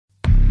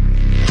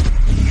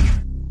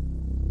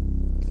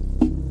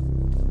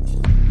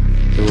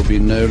be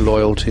no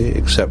loyalty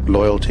except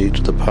loyalty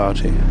to the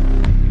party.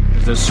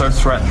 They're so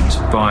threatened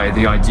by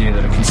the idea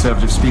that a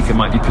conservative speaker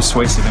might be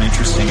persuasive and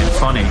interesting and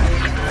funny.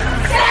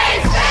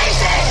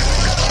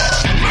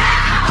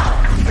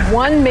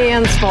 One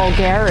man's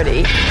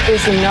vulgarity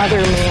is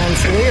another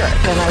man's lyric.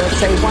 And I would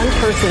say one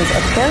person's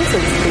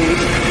offensive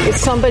speech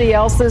is somebody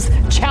else's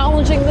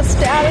challenging the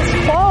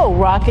status quo,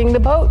 rocking the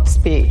boat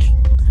speech.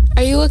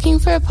 Are you looking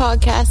for a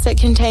podcast that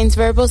contains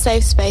verbal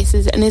safe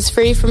spaces and is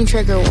free from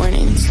trigger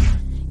warnings?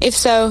 If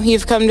so,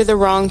 you've come to the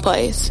wrong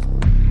place.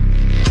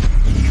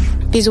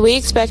 Because we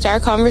expect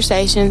our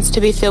conversations to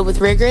be filled with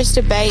rigorous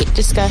debate,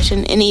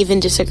 discussion, and even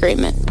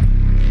disagreement.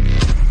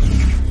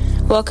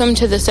 Welcome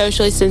to the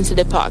Socially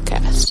Sensitive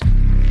Podcast.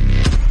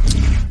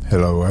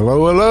 Hello,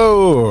 hello,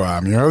 hello.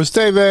 I'm your host,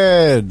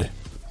 David.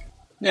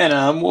 And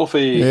I'm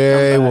Wolfie.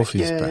 Yay,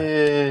 Wolfie's back.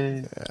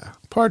 Yeah.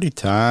 Party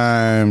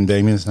time.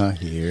 Damien's not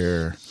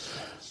here.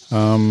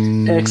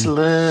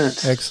 Excellent.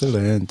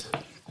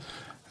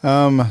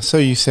 So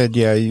you said,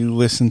 you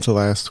listened to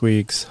last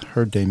week's,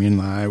 heard Damien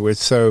lie.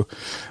 So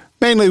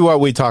mainly what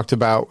we talked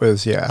about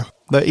was, the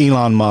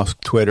Elon Musk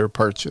Twitter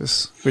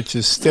purchase, which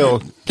is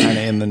still kind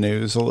of in the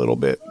news a little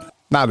bit.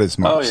 Not as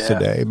much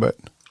today, but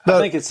I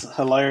think it's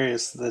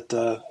hilarious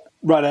that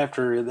right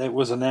after it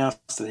was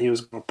announced that he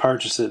was going to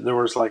purchase it, there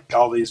was like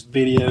all these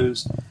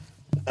videos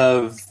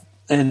of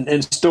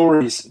and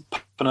stories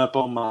popping up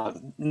on my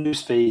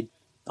newsfeed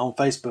on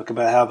Facebook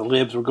about how the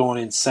libs were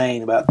going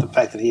insane about the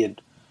fact that he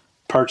had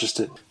purchased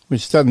it.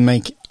 Which doesn't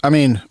make,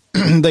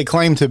 they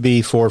claim to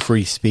be for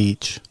free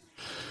speech,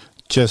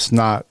 just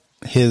not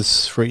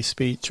his free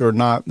speech or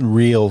not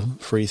real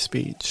free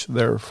speech.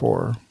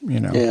 Therefore,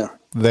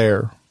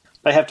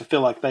 they have to feel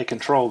like they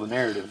control the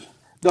narrative.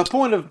 The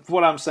point of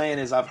what I'm saying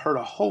is I've heard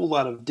a whole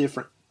lot of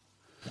different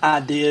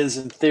ideas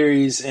and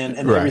theories and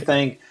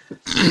everything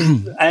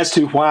as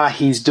to why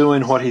he's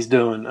doing what he's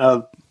doing.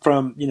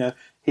 From,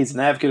 he's an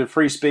advocate of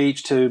free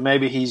speech to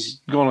maybe he's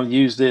going to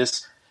use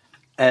this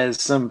as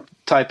some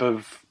type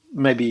of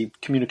maybe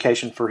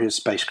communication for his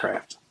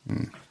spacecraft.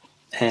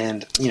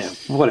 And,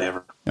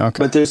 whatever.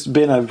 Okay. But there's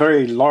been a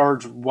very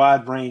large,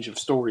 wide range of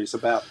stories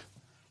about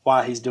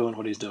why he's doing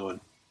what he's doing.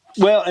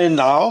 Well, and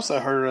I also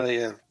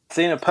heard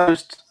seen a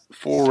post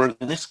forward,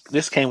 and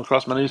this came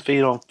across my news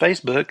feed on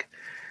Facebook.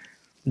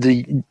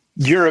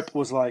 Europe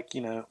was like,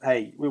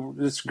 hey,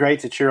 it's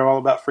great that you're all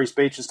about free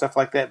speech and stuff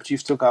like that, but you've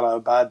still got to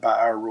abide by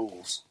our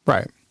rules.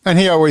 Right. And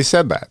he always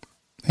said that.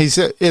 He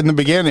said in the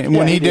beginning,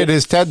 when he did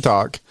his TED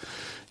Talk,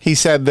 he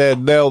said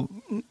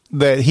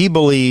that he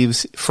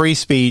believes free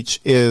speech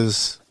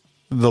is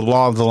the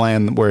law of the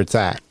land where it's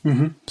at.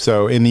 Mm-hmm.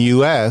 So in the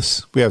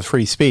U.S., we have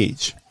free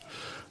speech.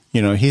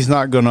 He's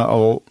not going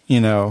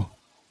to,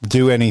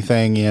 do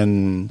anything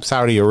in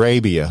Saudi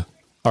Arabia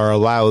or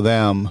allow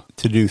them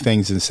to do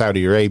things in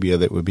Saudi Arabia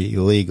that would be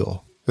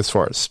illegal as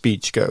far as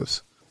speech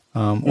goes,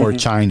 or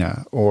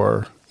China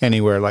or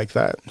anywhere like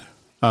that.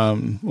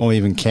 Or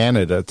even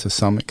Canada to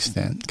some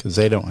extent, because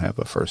they don't have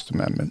a First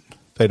Amendment.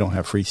 They don't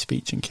have free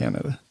speech in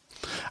Canada.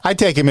 I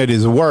take him at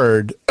his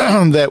word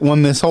that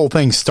when this whole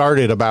thing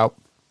started about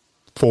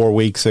 4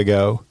 weeks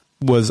ago,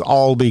 was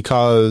all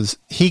because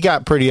he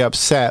got pretty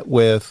upset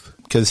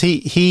because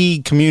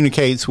he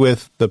communicates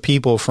with the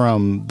people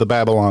from the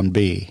Babylon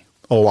Bee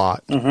a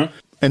lot. Mm-hmm.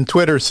 And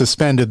Twitter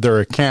suspended their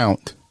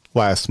account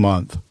last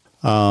month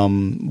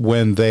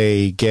when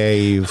they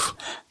gave...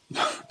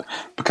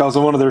 Because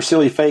of one of their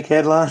silly fake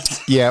headlines?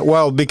 Yeah,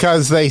 well,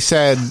 because they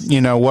said,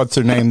 what's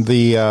her name,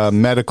 the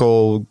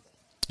medical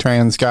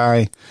trans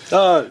guy,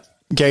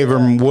 gave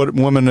him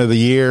Woman of the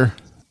Year.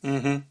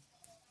 Mm-hmm.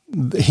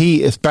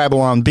 If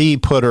Babylon Bee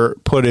put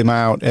him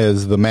out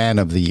as the Man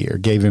of the Year,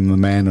 gave him the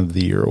Man of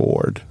the Year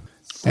award.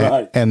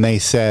 Right. And they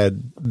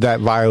said that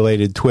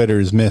violated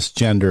Twitter's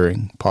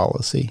misgendering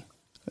policy,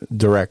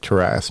 direct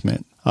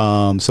harassment.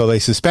 So they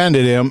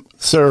suspended him,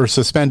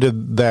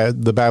 suspended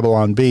the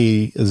Babylon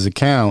Bee's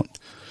account,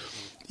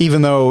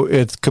 even though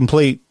it's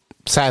complete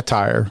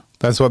satire.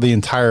 That's what the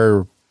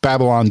entire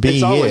Babylon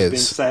Bee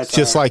is. It's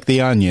just like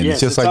The Onion. Yes,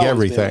 just like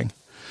everything.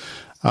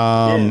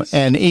 Yes.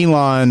 And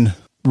Elon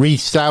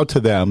reached out to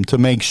them to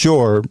make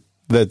sure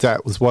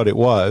that was what it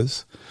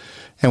was.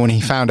 And when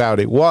he found out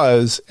it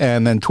was,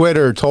 and then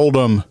Twitter told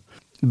him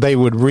they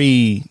would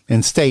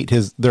reinstate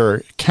their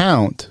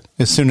account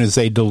as soon as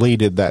they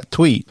deleted that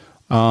tweet.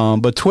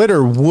 But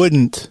Twitter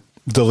wouldn't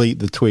delete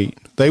the tweet.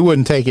 They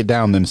wouldn't take it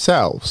down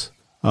themselves.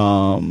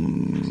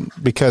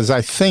 Because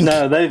I think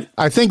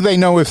they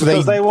know if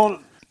they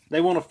want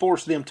to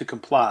force them to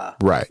comply.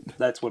 Right.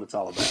 That's what it's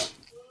all about.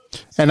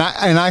 And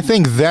I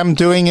think them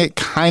doing it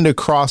kind of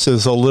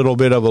crosses a little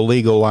bit of a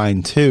legal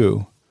line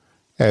too,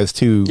 as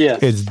to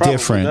it's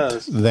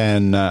different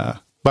than.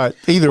 But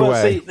either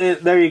way, see,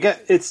 there you go.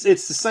 It's the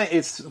same.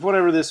 It's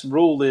whatever this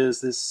rule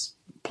is. This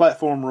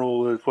platform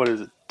rule. What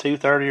is it?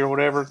 230 or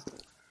whatever.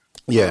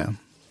 Yeah.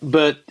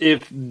 But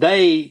if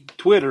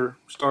Twitter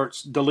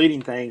starts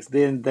deleting things,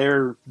 then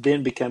they're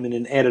becoming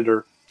an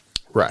editor,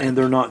 right? And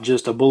they're not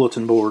just a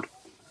bulletin board,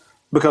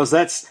 because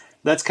that's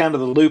that's kind of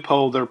the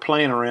loophole they're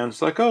playing around.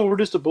 It's like, oh, we're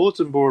just a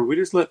bulletin board. We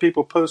just let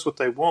people post what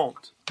they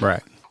want.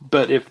 Right.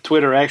 But if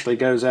Twitter actually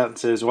goes out and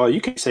says, well,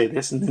 you can say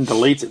this, and then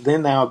deletes it,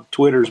 then now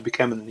Twitter's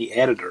becoming the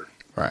editor.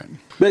 Right.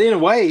 But in a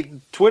way,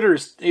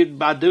 Twitter's,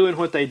 by doing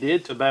what they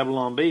did to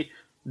Babylon Bee,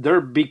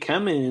 they're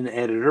becoming an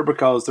editor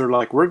because they're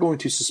like, we're going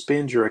to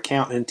suspend your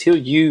account until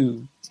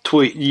you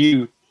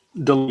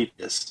delete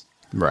this.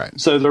 Right.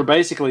 So they're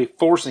basically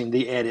forcing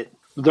the edit.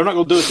 They're not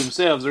going to do it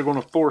themselves. They're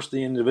going to force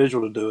the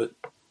individual to do it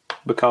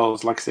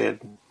because, like I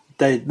said,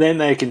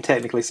 they can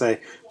technically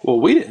say, well,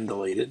 we didn't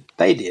delete it.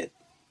 They did.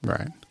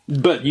 Right.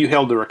 But you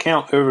held their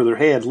account over their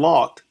head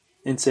locked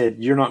and said,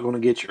 you're not going to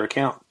get your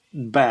account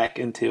back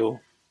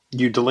until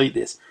you delete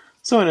this.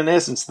 So in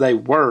essence, they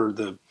were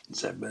the...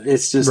 But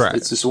it's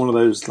just one of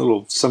those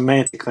little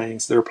semantic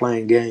things. They're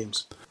playing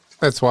games.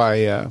 That's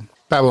why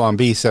Babylon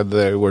Bee said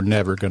they were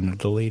never going to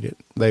delete it.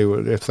 They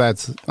would, if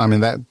that's, I mean,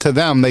 that to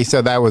them, they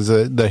said that was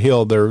the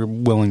hill they're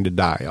willing to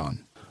die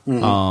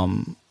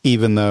on,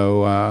 even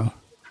though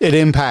it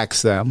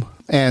impacts them.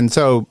 And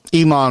so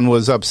Elon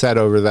was upset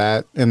over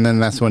that, and then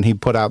that's when he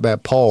put out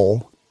that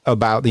poll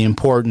about the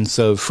importance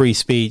of free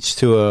speech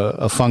to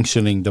a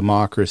functioning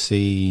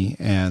democracy,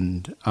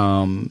 and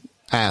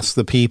asked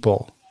the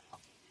people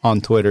on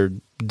Twitter,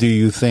 do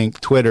you think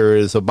Twitter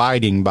is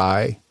abiding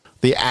by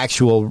the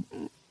actual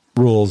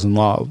rules and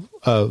law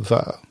of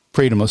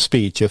freedom of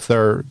speech? If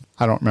they're,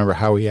 I don't remember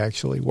how he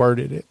actually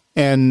worded it.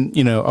 And,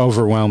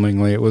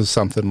 overwhelmingly, it was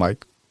something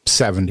like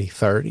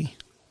 70-30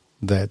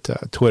 that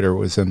Twitter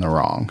was in the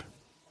wrong,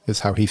 is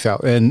how he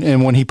felt.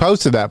 And when he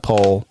posted that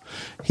poll,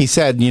 he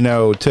said,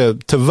 to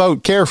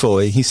vote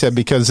carefully, he said,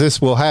 because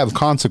this will have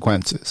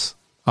consequences.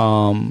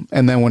 And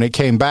then when it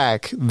came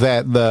back,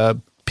 that the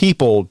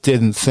people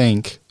didn't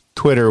think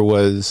Twitter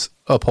was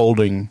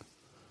upholding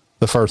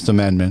the First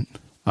Amendment,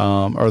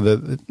 or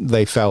that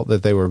they felt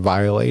that they were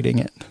violating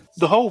it.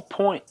 The whole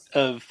point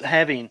of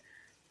having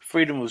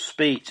freedom of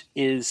speech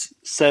is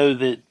so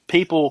that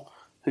people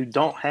who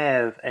don't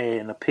have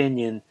an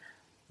opinion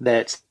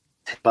that's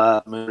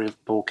by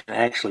people can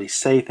actually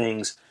say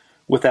things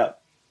without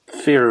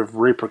fear of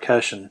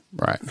repercussion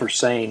for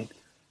saying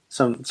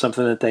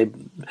something that they,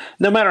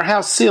 no matter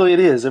how silly it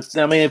is. If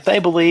they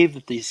believe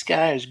that the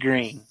sky is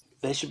green,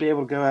 they should be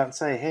able to go out and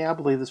say, hey, I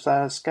believe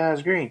the sky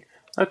is green.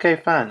 Okay,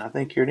 fine. I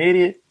think you're an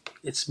idiot.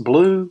 It's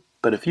blue,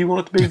 but if you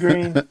want it to be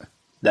green,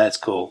 that's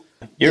cool.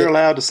 You're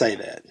allowed to say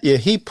that. Yeah,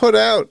 he put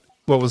out,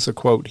 what was the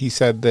quote? He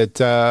said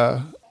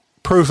that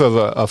proof of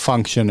a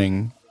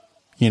functioning,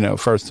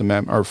 First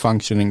Amendment or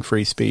functioning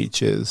free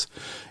speech is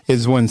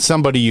when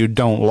somebody you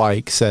don't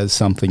like says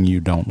something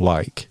you don't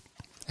like,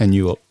 and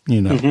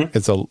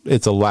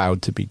it's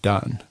allowed to be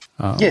done.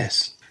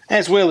 Yes.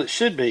 As well it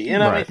should be.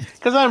 And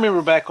because I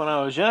remember back when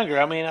I was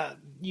younger,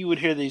 you would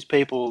hear these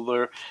people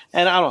there,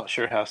 and I'm not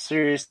sure how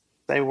serious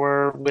they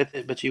were with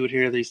it, but you would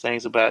hear these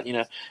things about,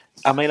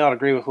 I may not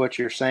agree with what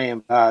you're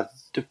saying, but I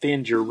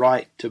defend your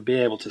right to be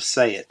able to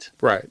say it.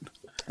 Right.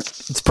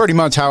 It's pretty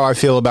much how I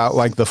feel about,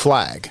 like, the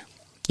flag,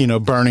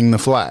 burning the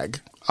flag.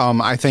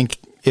 I think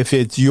if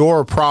it's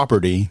your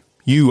property,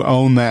 you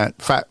own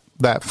that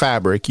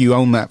fabric, you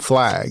own that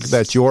flag,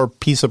 that's your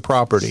piece of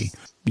property.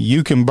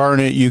 You can burn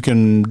it. You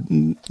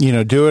can,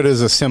 do it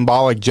as a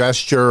symbolic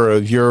gesture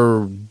of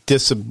your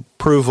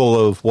disapproval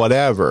of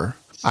whatever.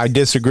 I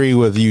disagree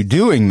with you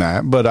doing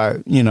that, but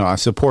I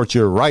support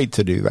your right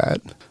to do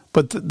that.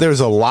 But there's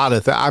a lot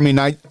of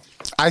that.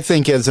 I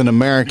think as an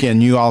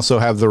American, you also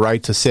have the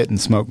right to sit and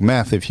smoke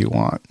meth if you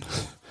want.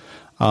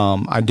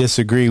 I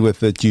disagree with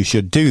that you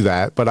should do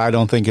that, but I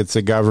don't think it's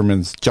the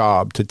government's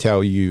job to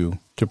tell you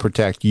to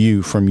protect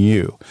you from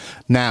you.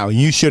 Now,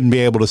 you shouldn't be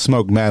able to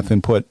smoke meth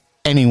and put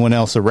anyone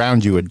else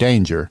around you at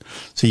danger.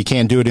 So you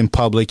can't do it in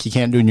public. You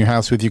can't do it in your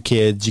house with your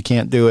kids. You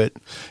can't do it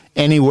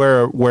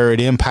anywhere where it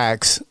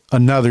impacts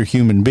another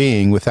human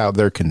being without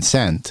their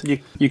consent.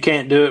 You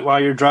can't do it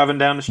while you're driving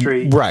down the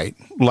street. Right.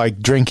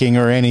 Like drinking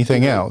or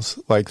anything else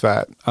like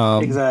that.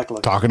 Exactly.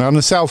 Talking on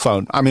the cell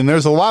phone.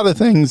 There's a lot of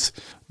things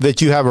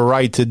that you have a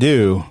right to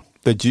do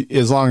that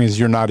as long as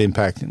you're not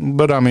impacting.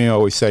 But I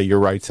always say your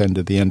rights end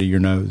at the end of your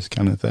nose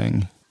kind of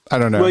thing. I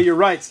don't know. Well, your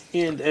rights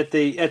end at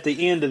the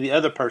end of the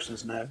other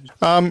person's nose.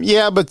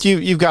 Yeah, but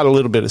you've got a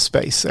little bit of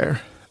space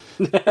there.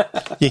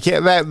 You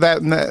can't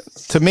that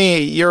to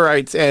me, your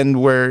rights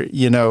end where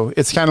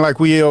it's kind of like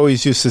we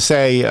always used to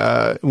say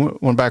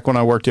when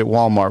I worked at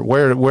Walmart.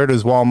 Where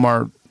does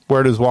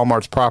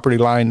Walmart's property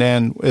line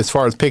end as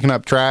far as picking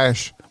up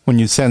trash? When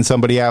you send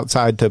somebody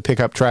outside to pick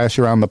up trash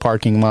around the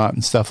parking lot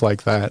and stuff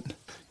like that,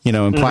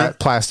 and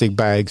plastic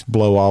bags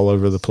blow all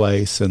over the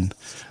place, and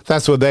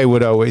that's what they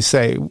would always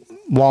say.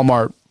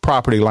 Walmart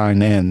property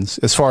line ends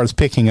as far as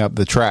picking up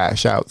the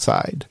trash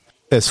outside,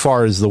 as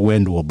far as the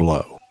wind will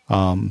blow.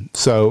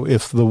 So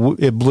if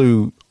it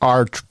blew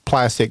our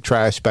plastic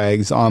trash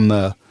bags on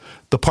the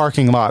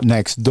parking lot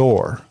next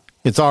door,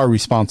 it's our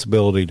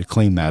responsibility to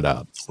clean that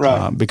up,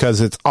 right?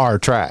 Because it's our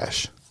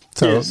trash.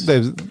 So yes.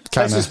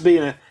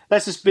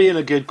 That's just being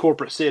a good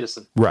corporate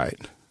citizen, right?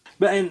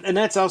 But and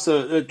that's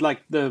also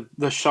like the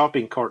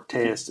shopping cart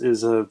test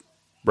is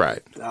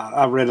Right.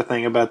 I read a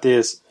thing about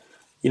this.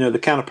 The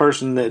kind of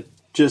person that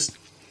just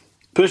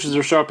pushes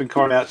their shopping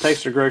cart out,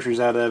 takes their groceries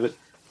out of it,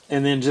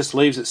 and then just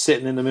leaves it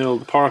sitting in the middle of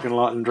the parking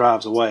lot and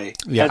drives away.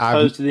 Yeah, as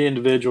opposed to the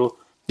individual.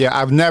 Yeah,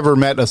 I've never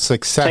met a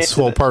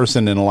successful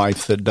person in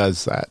life that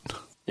does that.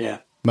 Yeah.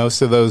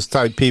 Most of those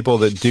type people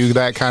that do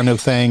that kind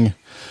of thing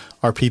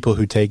are people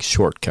who take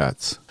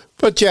shortcuts.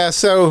 But yeah,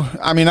 so,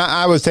 I mean,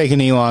 I was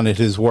taking Elon at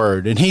his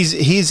word. And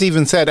he's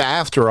even said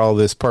after all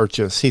this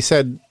purchase, he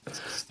said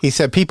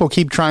people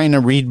keep trying to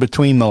read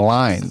between the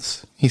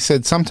lines. He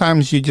said,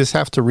 sometimes you just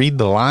have to read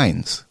the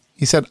lines.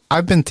 He said,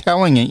 I've been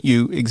telling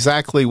you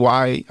exactly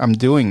why I'm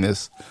doing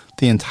this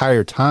the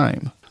entire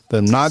time. That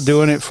I'm not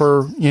doing it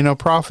for,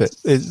 profit.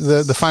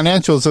 The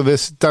financials of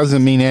this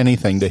doesn't mean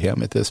anything to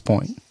him at this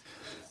point.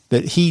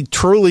 That he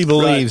truly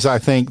believes, right. I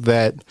think,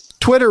 that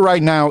Twitter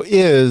right now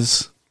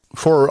is,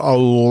 for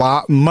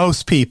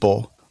most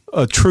people,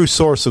 a true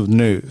source of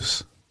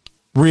news,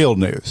 real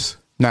news.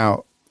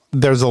 Now,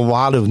 there's a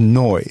lot of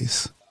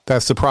noise.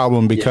 That's the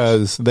problem,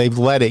 because they've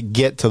let it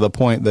get to the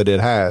point that it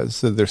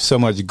has. That there's so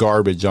much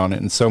garbage on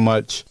it and so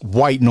much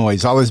white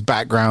noise, all this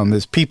background.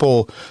 There's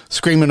people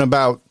screaming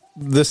about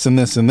this and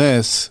this and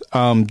this,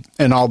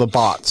 and all the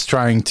bots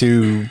trying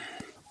to.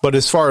 But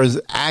as far as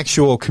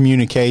actual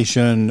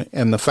communication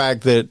and the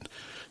fact that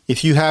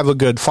if you have a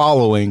good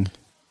following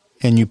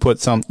and you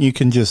put you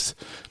can just,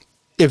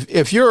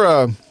 if you're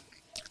a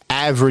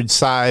average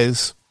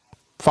size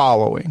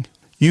following,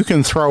 you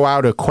can throw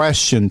out a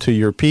question to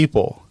your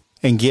people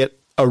and get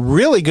a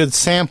really good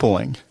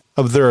sampling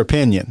of their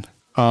opinion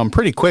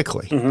pretty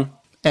quickly. Mm-hmm.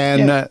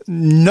 And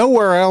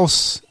nowhere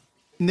else,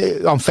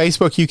 on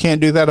Facebook you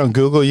can't do that, on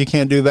Google you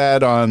can't do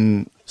that,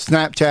 on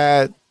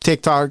Snapchat,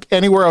 TikTok,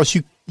 anywhere else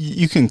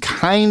you can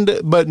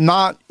but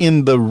not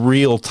in the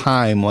real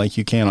time like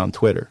you can on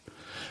Twitter.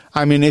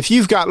 I mean, if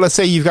let's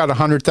say you've got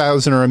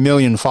 100,000 or 1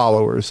 million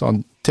followers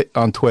on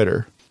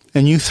Twitter,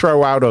 and you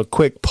throw out a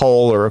quick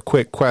poll or a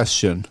quick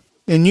question,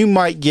 and you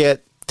might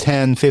get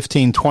 10,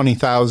 15,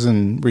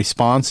 20,000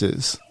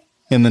 responses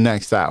in the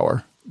next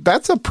hour.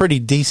 That's a pretty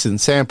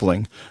decent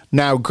sampling.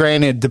 Now,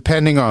 granted,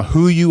 depending on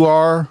who you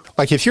are,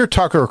 like if you're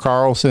Tucker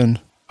Carlson,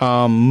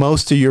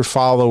 most of your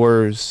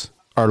followers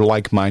are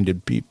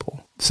like-minded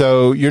people.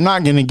 So you're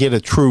not going to get a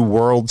true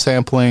world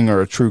sampling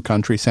or a true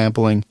country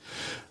sampling,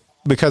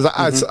 because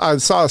I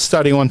saw a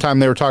study one time.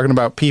 They were talking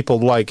about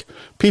people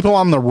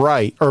on the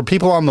right or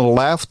people on the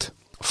left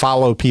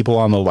follow people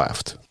on the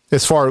left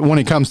as far when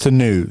it comes to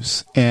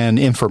news and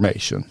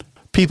information.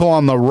 People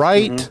on the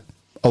right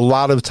a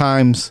lot of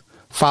times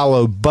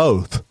follow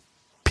both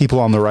people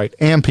on the right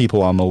and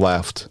people on the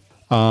left.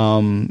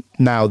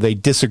 Now they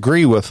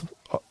disagree with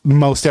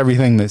most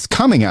everything that's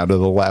coming out of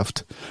the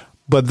left,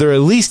 but they're at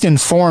least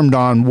informed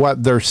on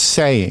what they're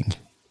saying.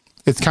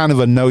 It's kind of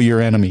a know your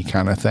enemy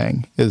kind of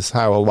thing, is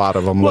how a lot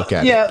of them look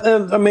at it.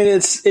 Yeah, I mean,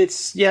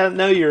 it's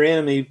know your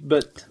enemy,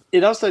 but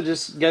it also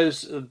just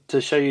goes to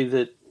show you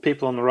that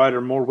people on the right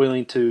are more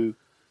willing to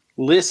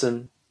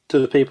listen to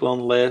the people on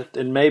the left,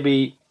 and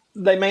maybe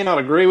they may not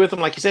agree with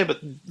them, like you said, but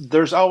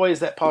there's always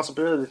that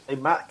possibility that they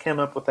might come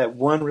up with that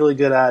one really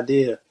good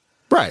idea.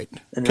 Right,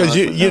 because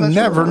you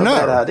never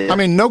know. I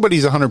mean,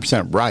 nobody's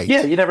 100% right.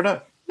 Yeah, you never know.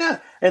 Yeah,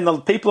 and the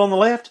people on the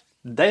left,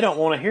 they don't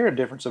want to hear a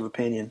difference of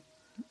opinion.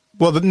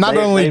 Well, not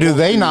only do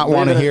they not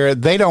want to hear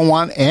it, they don't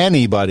want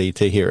anybody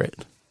to hear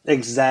it.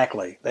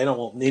 Exactly. They don't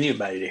want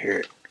anybody to hear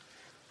it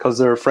because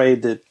they're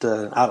afraid that,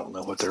 I don't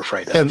know what they're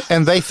afraid of.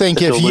 And they think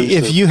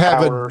if you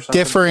have a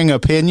differing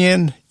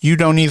opinion, you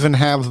don't even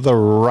have the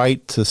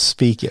right to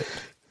speak it,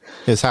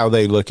 is how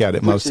they look at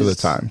it most of the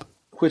time.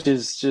 Which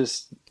is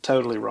just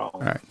totally wrong.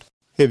 All right.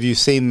 Have you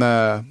seen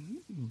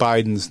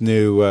Biden's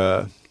new,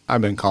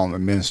 I've been calling it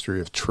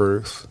Ministry of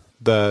Truth?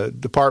 The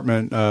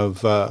Department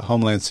of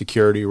Homeland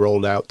Security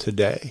rolled out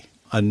today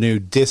a new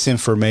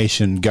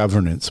disinformation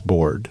governance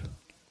board.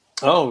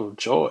 Oh,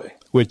 joy.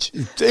 Which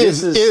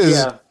is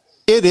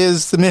it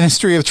is the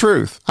Ministry of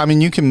Truth. I mean,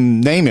 you can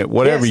name it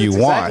whatever you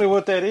want. Exactly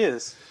what that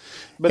is.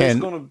 But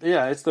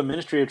it's the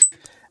Ministry of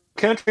Truth.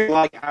 A country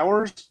like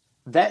ours,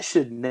 that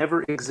should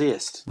never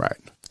exist. Right.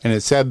 And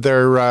it said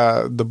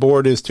the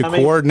board is to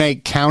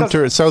coordinate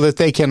so that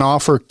they can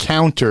offer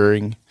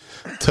countering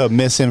to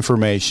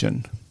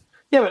misinformation.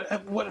 Yeah,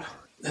 but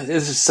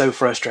this is so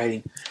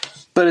frustrating.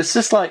 But it's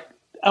just like,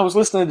 I was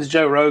listening to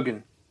Joe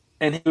Rogan,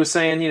 and he was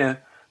saying,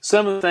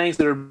 some of the things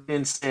that are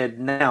being said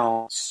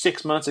now,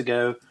 6 months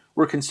ago,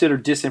 were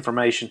considered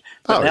disinformation.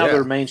 But now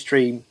they're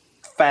mainstream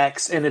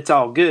facts, and it's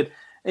all good.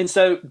 And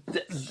so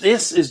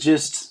this is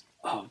just,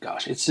 oh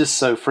gosh, it's just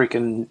so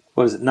freaking,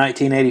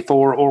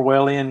 1984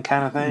 Orwellian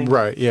kind of thing?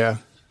 Right, yeah.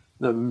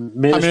 The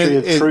Ministry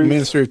of Truth.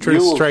 Ministry of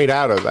Truth straight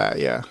out of that,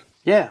 yeah.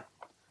 Yeah,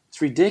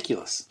 it's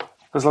ridiculous.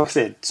 Because like I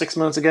said, 6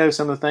 months ago,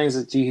 some of the things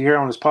that you hear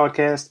on this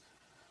podcast,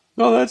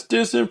 well, that's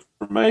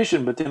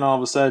disinformation. But then all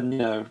of a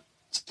sudden,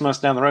 6 months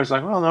down the road, it's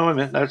like, well, no, I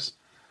mean, that's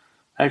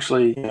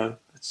actually,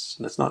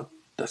 that's not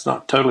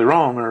totally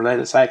wrong, or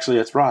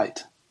that's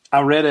right.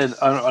 I read an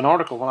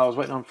article while I was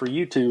waiting for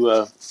you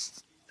to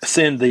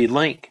send the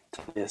link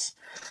to this.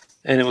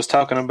 and it was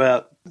talking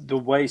about the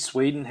way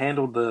Sweden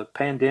handled the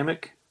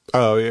pandemic.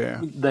 Oh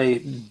yeah,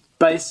 they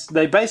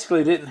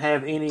basically didn't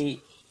have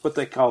any what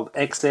they called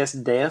excess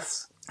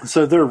deaths.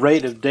 So their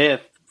rate of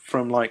death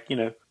from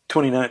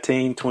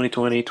 2019,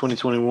 2020,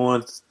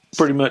 2021,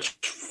 pretty much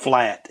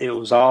flat. It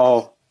was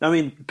all. I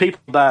mean,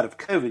 people died of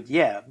COVID,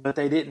 yeah, but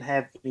they didn't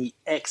have any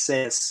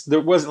excess. There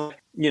wasn't,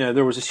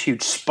 there was this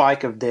huge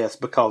spike of deaths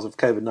because of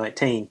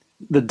COVID-19.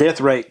 The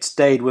death rate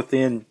stayed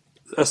within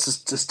a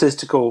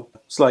statistical.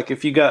 It's like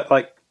if you got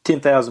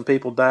 10,000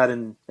 people died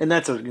and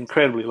that's an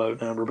incredibly low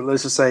number, but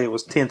let's just say it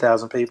was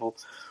 10,000 people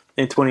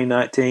in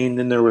 2019,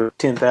 then there were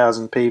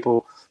 10,000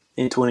 people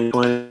in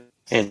 2020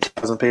 and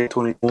 10,000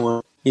 people in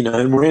 2021,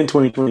 and we're in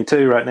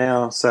 2022 right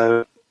now.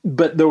 So,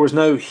 but there was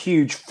no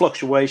huge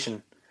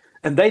fluctuation.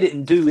 And they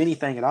didn't do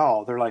anything at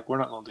all. They're like, we're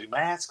not going to do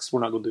masks.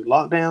 We're not going to do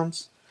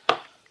lockdowns.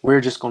 We're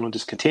just going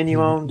to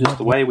continue on just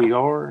the way we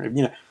are.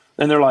 And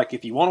they're like,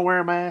 if you want to wear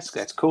a mask,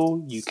 that's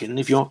cool. You can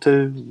if you want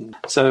to.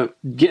 So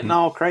getting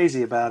all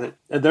crazy about it.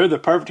 They're the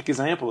perfect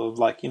example of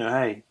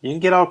hey, you can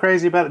get all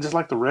crazy about it just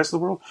like the rest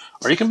of the world.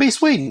 Or you can be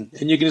Sweden.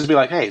 And you can just be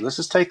like, hey, let's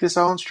just take this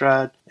all in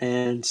stride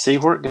and see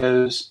where it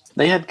goes.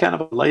 They had kind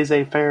of a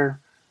laissez-faire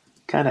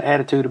kind of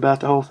attitude about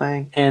the whole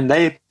thing. And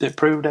it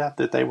proved out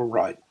that they were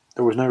right.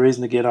 There was no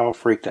reason to get all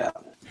freaked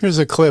out. Here's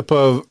a clip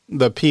of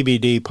the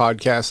PBD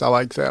podcast. I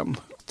like them.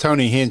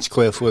 Tony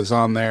Hinchcliffe was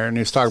on there, and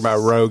he was talking about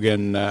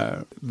Rogan.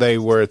 They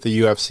were at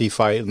the UFC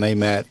fight, and they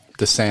met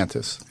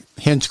DeSantis.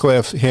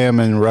 Hinchcliffe,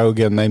 him, and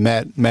Rogan, they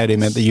met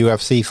him at the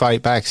UFC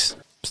fight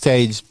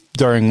backstage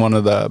during one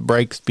of the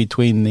breaks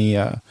between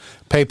the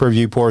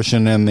pay-per-view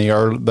portion and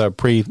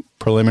the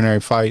preliminary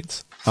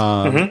fights.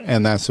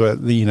 And that's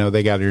what,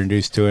 they got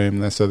introduced to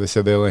him. So they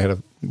said they only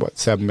had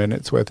 7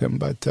 minutes with him,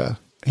 but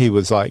he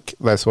was like,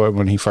 that's what,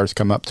 when he first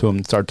come up to him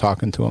and started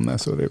talking to him,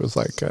 that's what it was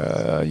like,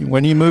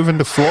 when are you moving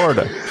to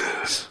Florida?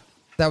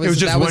 It was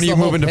just when you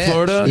moving to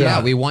Florida?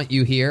 Yeah, we want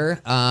you here.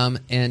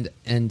 And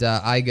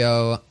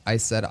I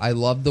said, I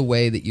love the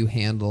way that you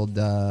handled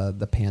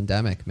the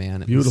pandemic,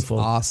 man. It Beautiful.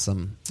 was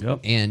awesome. Yep.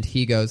 And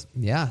he goes,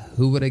 yeah,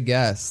 who would have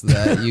guessed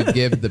that you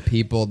give the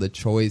people the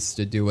choice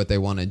to do what they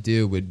want to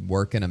do would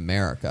work in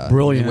America?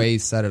 Brilliant. The way he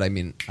said it, I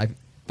mean, I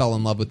fell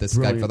in love with this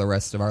guy for the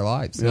rest of our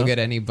lives. He'll get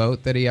any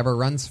vote that he ever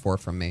runs for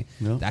from me.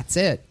 Yep. That's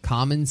it.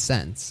 Common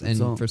sense.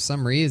 And for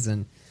some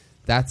reason,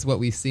 that's what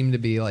we seem to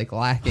be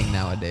lacking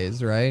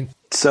nowadays, right?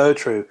 So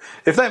true.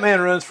 If that man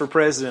runs for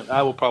president,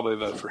 I will probably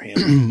vote for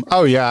him.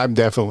 Oh, yeah, I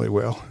definitely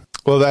will.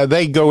 Well,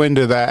 they go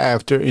into that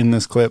after, in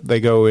this clip,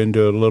 they go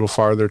into a little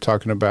farther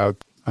talking about...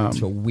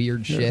 so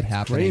weird shit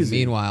happening. Crazy.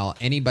 Meanwhile,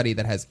 anybody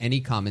that has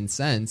any common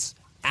sense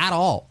at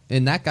all,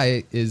 and that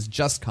guy is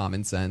just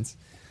common sense,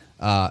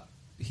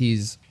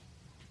 he's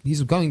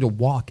going to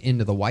walk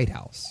into the White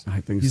House.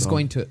 I think he's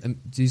going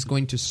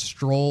to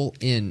stroll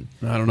in.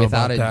 I don't know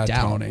without about that,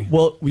 doubt. Tony.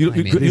 Well,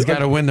 he's got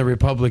to win the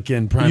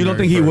Republican primary. You don't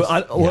think he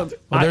will?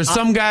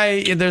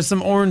 There's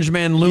some orange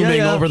man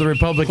looming over the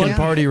Republican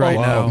Party right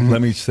now.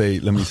 Let me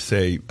say.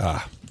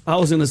 I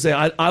was going to say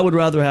I would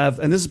rather have,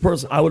 and this is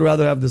personal, I would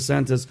rather have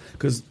DeSantis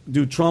because,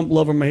 dude, Trump,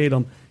 love him or hate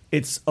him,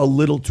 it's a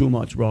little too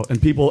much, bro.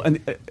 And people, and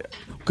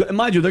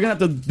mind you, they're going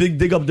to have to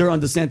dig up dirt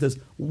on DeSantis.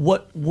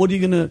 What are you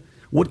going to?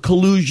 What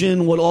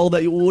collusion? What all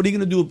that? What are you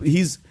going to do?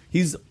 He's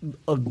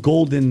a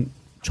golden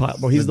child,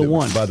 bro. He's the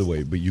one. By the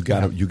way, but you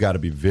got to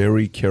be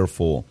very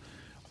careful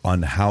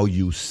on how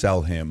you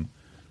sell him,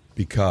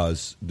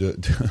 because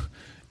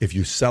if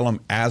you sell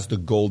him as the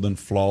golden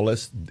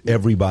flawless,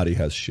 everybody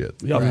has shit.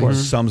 Yeah, of course.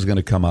 Some's going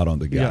to come out on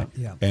the guy,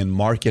 and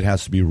market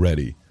has to be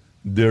ready.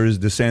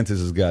 DeSantis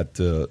has got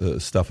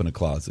stuff in the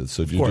closet,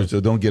 so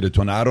don't get it.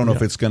 I don't know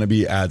if it's going to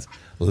be as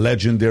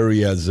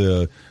legendary as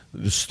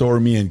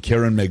Stormy and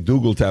Karen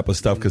McDougal type of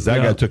stuff, because that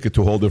guy took it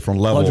to a whole different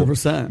level.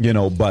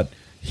 100%. But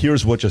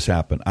here's what just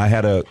happened. I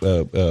had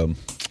so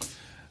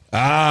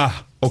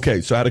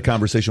I had a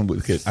conversation with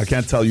a kid. I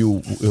can't tell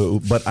you,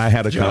 but I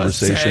had a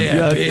conversation.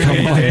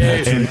 Come on.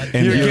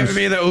 And you're giving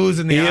me the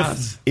oohs and the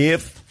ahs.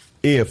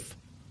 If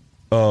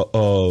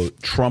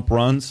Trump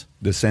runs,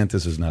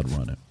 DeSantis is not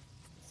running.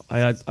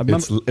 I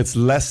it's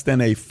less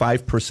than a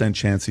 5%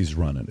 chance he's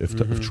running if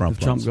Trump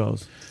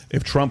goes.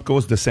 If Trump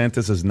goes,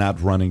 DeSantis is not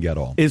running at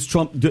all. Is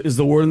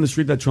the word in the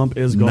street that Trump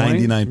is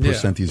going?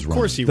 99% he's running. Of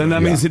course he will. Then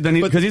that means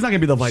because he's not going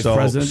to be the vice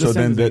president.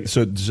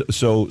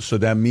 So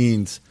that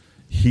means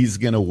he's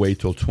going to wait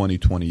till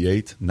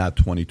 2028, not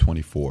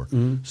 2024.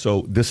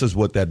 So this is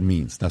what that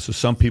means. Now, so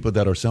some people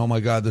that are saying, "Oh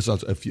my God,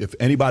 if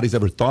anybody's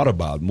ever thought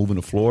about moving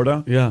to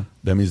Florida,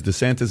 that means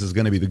DeSantis is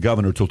going to be the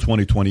governor till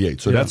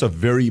 2028." So that's a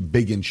very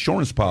big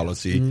insurance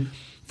policy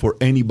for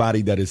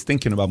anybody that is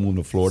thinking about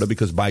moving to Florida,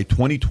 because by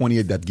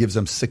 2028, that gives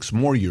them 6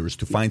 more years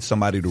to find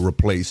somebody to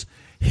replace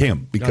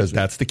him, because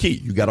that's the key.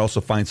 You got to also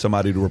find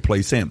somebody to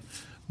replace him.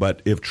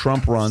 But if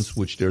Trump runs,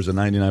 which there's a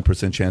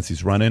 99% chance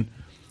he's running,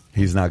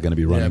 he's not going to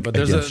be running. Yeah, but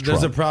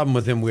there's a problem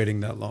with him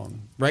waiting that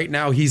long. Right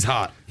now, he's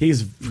hot.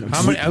 Who's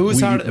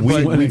hot?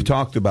 We've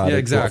talked about it.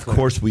 Exactly. Well, of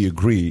course, we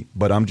agree.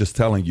 But I'm just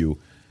telling you,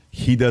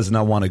 he does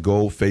not want to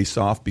go face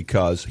off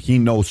because he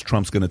knows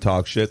Trump's going to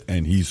talk shit,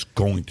 and he's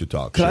going to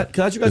talk shit.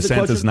 Can I ask you guys a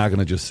question? DeSantis not going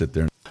to just sit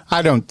there.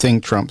 I don't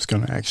think Trump's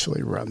going to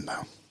actually run,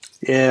 though.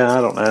 Yeah,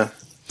 I don't know.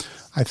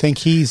 I think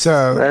he's,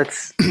 for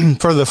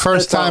the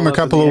first time a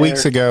couple of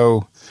weeks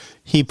ago,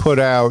 he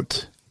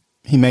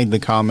made the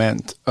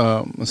comment,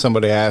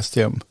 somebody asked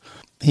him,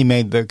 he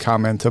made the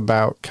comment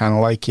about kind of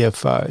like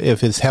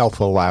if his health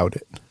allowed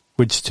it,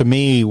 which to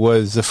me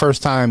was the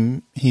first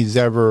time he's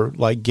ever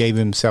like gave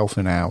himself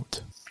an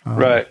out.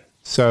 Right.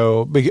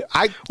 So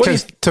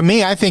to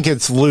me, I think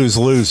it's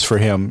lose-lose for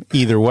him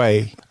either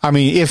way. I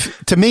mean,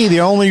 to me,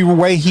 the only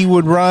way he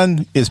would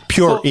run is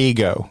pure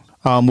ego,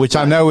 which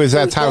I know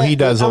that's how he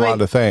does a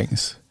lot of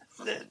things.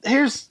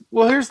 Here's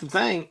the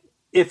thing.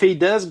 If he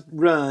does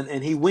run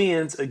and he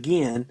wins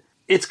again,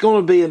 it's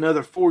going to be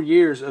another 4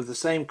 years of the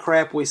same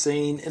crap we've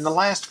seen in the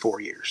last 4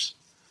 years.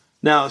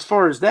 Now, as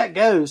far as that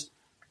goes,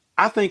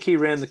 I think he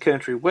ran the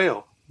country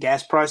well.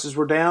 Gas prices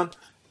were down.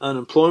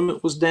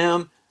 Unemployment was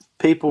down.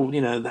 People,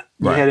 you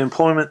had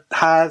employment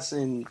highs,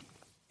 and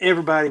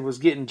everybody was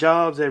getting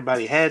jobs.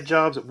 Everybody had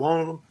jobs that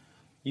wanted them.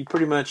 You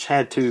pretty much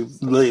had to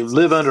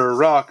live under a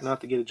rock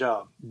not to get a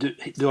job.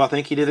 Do I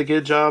think he did a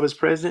good job as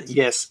president?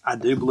 Yes, I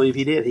do believe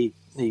he did. He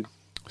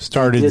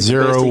started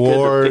zero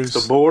wars,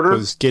 the border,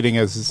 was getting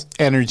us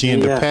energy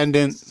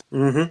independent.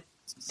 Mm-hmm.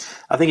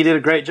 I think he did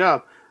a great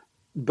job,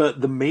 but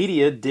the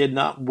media did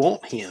not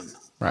want him.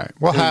 Right.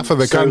 Well, half of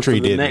the country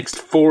did. The next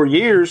 4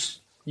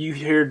 years, you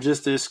hear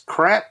just this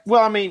crap.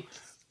 Well, I mean,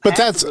 but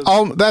that's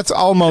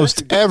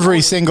almost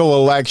every single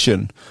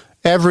election.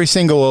 Every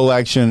single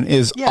election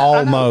is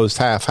almost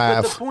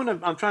half-half. But the point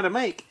I'm trying to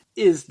make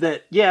is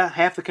that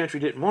half the country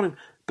didn't want him,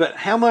 but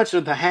how much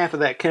of the half of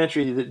that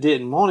country that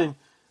didn't want him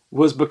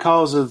was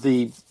because of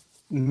the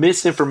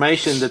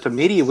misinformation that the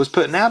media was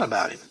putting out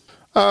about him.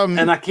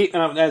 And I keep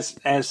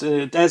as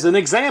an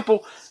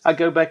example, I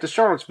go back to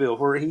Charlottesville,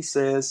 where he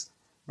says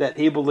that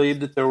he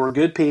believed that there were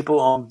good people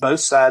on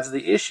both sides of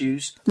the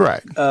issues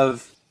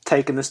of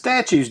taking the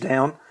statues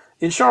down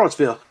in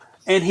Charlottesville.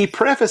 And he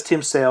prefaced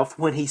himself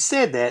when he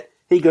said that.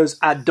 He goes,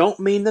 "I don't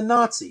mean the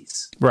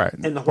Nazis, right,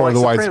 and the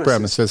white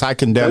supremacists. I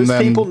condemn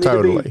them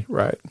totally."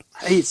 Right.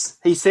 He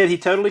said he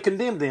totally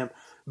condemned them.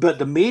 But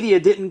the media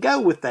didn't go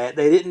with that.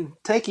 They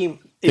didn't take him.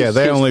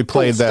 They only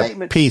played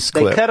that peace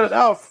clip. They cut it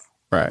off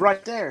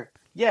right there.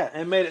 Yeah,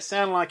 and made it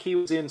sound like he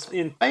was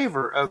in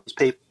favor of these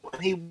people,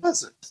 and he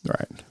wasn't.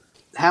 Right.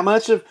 How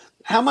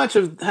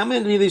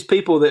many of these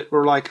people that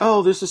were like,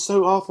 "Oh, this is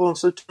so awful and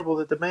so terrible,"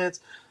 that demands,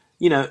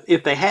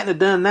 if they hadn't have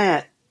done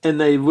that and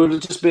they would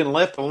have just been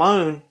left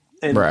alone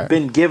and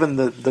been given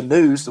the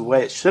news the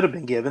way it should have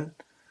been given,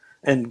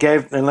 and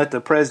let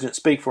the president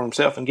speak for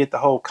himself and get the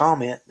whole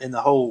comment and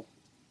the whole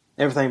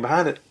everything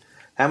behind it,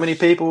 how many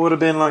people would have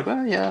been like,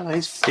 "Well, yeah,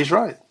 he's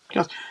right."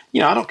 Because,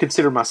 I don't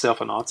consider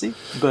myself a Nazi,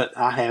 but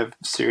I have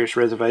serious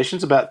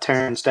reservations about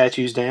tearing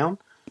statues down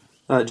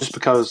just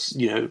because,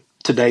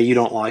 today you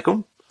don't like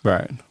them.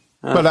 Right.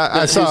 But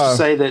I saw... to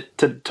say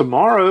that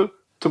tomorrow,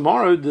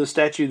 the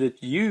statue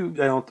that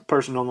the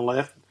person on the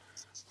left,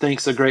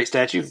 thinks a great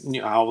statue,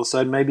 all of a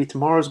sudden maybe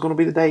tomorrow is going to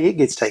be the day it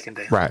gets taken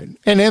down. Right.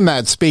 And in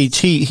that speech,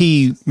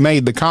 he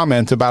made the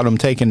comment about him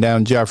taking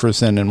down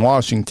Jefferson and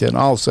Washington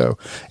also,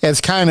 as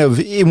kind of,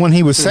 when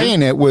he was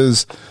saying it,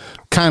 was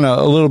kind of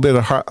a little bit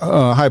of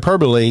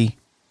hyperbole,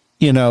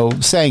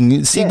 saying,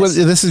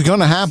 this is going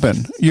to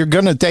happen. You're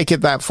going to take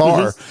it that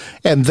far.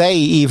 And they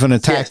even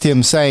attacked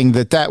him, saying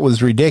that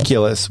was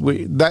ridiculous.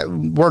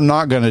 We're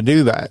not going to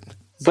do that.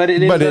 But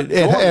it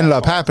ended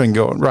up happening,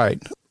 right.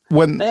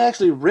 When they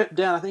actually ripped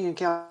down, I think in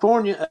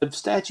California, a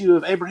statue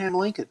of Abraham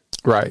Lincoln.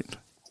 Right.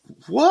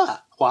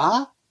 What?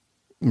 Why?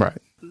 Right.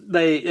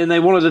 They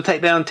wanted to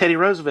take down Teddy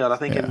Roosevelt. I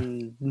think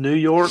in New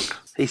York,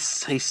 he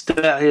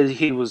stood out.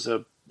 He was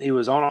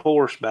on a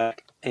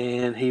horseback,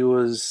 and he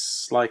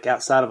was like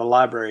outside of a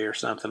library or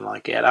something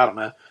like that. I don't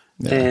know.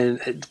 Yeah.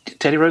 And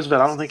Teddy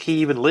Roosevelt, I don't think he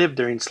even lived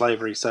during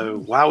slavery. So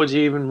why would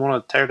you even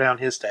want to tear down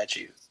his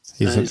statue?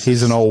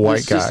 He's an old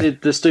white guy.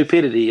 The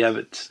stupidity of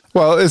it.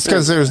 Well, it's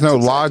because there's no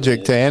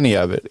logic to any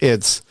of it.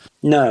 There's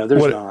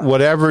not.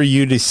 Whatever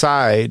you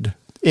decide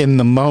in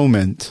the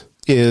moment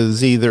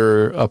is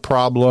either a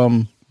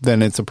problem,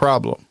 then it's a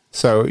problem.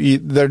 So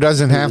there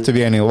doesn't have to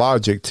be any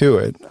logic to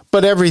it.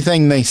 But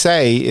everything they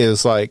say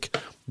is like,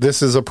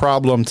 this is a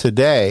problem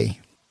today.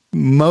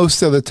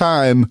 Most of the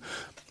time,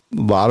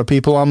 a lot of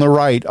people on the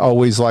right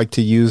always like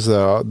to use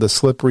the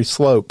slippery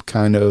slope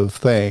kind of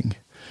thing.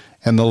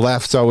 And the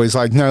left's always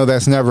like, no,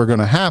 that's never going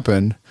to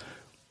happen.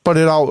 But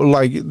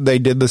they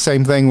did the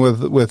same thing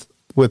with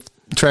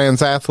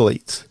trans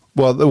athletes.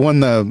 Well,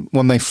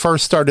 when they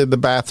first started the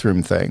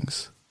bathroom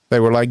things,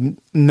 they were like,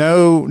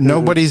 no,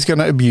 nobody's going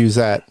to abuse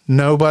that.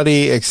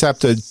 Nobody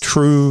except a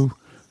true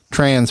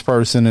trans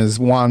person is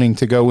wanting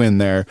to go in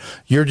there.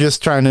 You're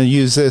just trying to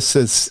use this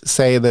to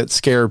say that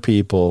scare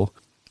people.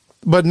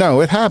 But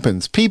no, it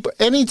happens.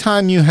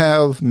 Anytime you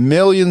have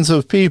millions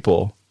of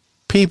people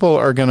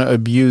are going to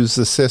abuse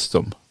the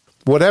system.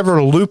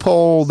 Whatever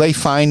loophole they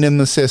find in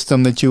the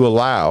system that you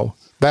allow.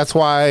 That's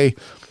why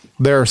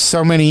there are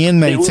so many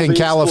inmates in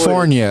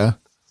California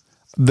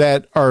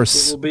that are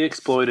will be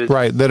exploited.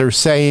 Right, that are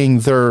saying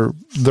they're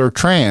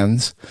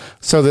trans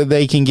so that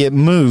they can get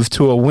moved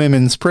to a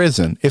women's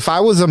prison. If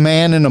I was a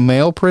man in a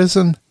male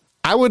prison,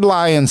 I would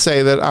lie and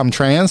say that I'm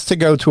trans to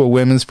go to a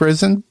women's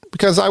prison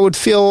because I would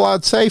feel a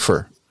lot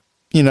safer.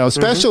 You know,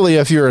 especially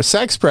if you're a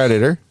sex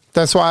predator.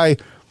 That's why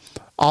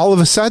all of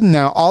a sudden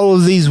now all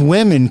of these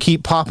women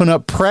keep popping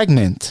up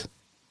pregnant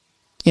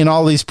in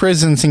all these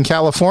prisons in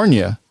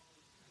California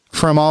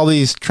from all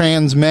these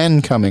trans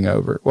men coming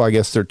over. Well, I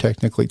guess they're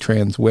technically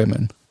trans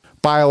women.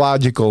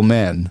 Biological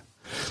men.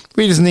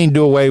 We just need to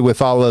do away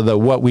with all of the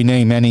what we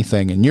name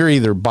anything. And you're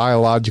either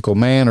biological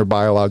man or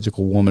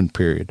biological woman,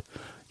 period.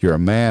 You're a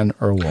man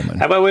or a woman.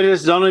 How about we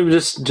don't even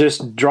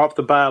just drop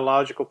the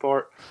biological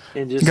part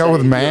and just go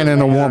with man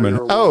and a woman.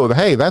 Oh,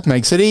 hey, that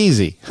makes it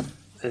easy.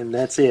 And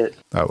that's it.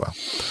 Oh, well.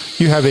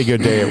 You have a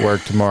good day at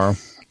work tomorrow.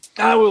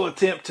 I will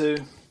attempt to.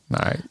 All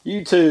right.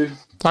 You too.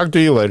 Talk to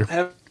you later.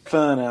 Have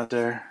fun out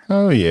there.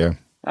 Oh, yeah.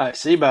 All right.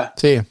 See you. Bye.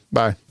 See you.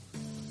 Bye.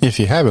 If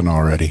you haven't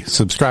already,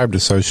 subscribe to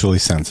Socially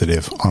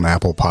Sensitive on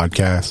Apple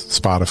Podcasts,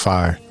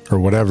 Spotify, or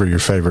whatever your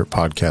favorite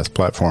podcast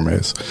platform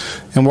is.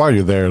 And while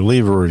you're there,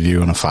 leave a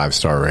review and a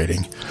 5-star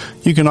rating.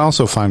 You can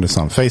also find us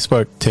on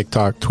Facebook,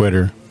 TikTok,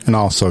 Twitter, and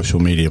all social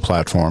media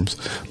platforms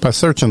by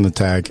searching the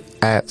tag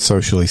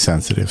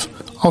 @SociallySensitive.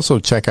 Also,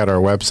 check out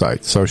our website,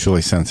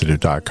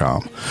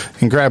 sociallysensitive.com,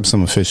 and grab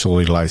some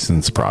officially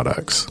licensed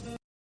products.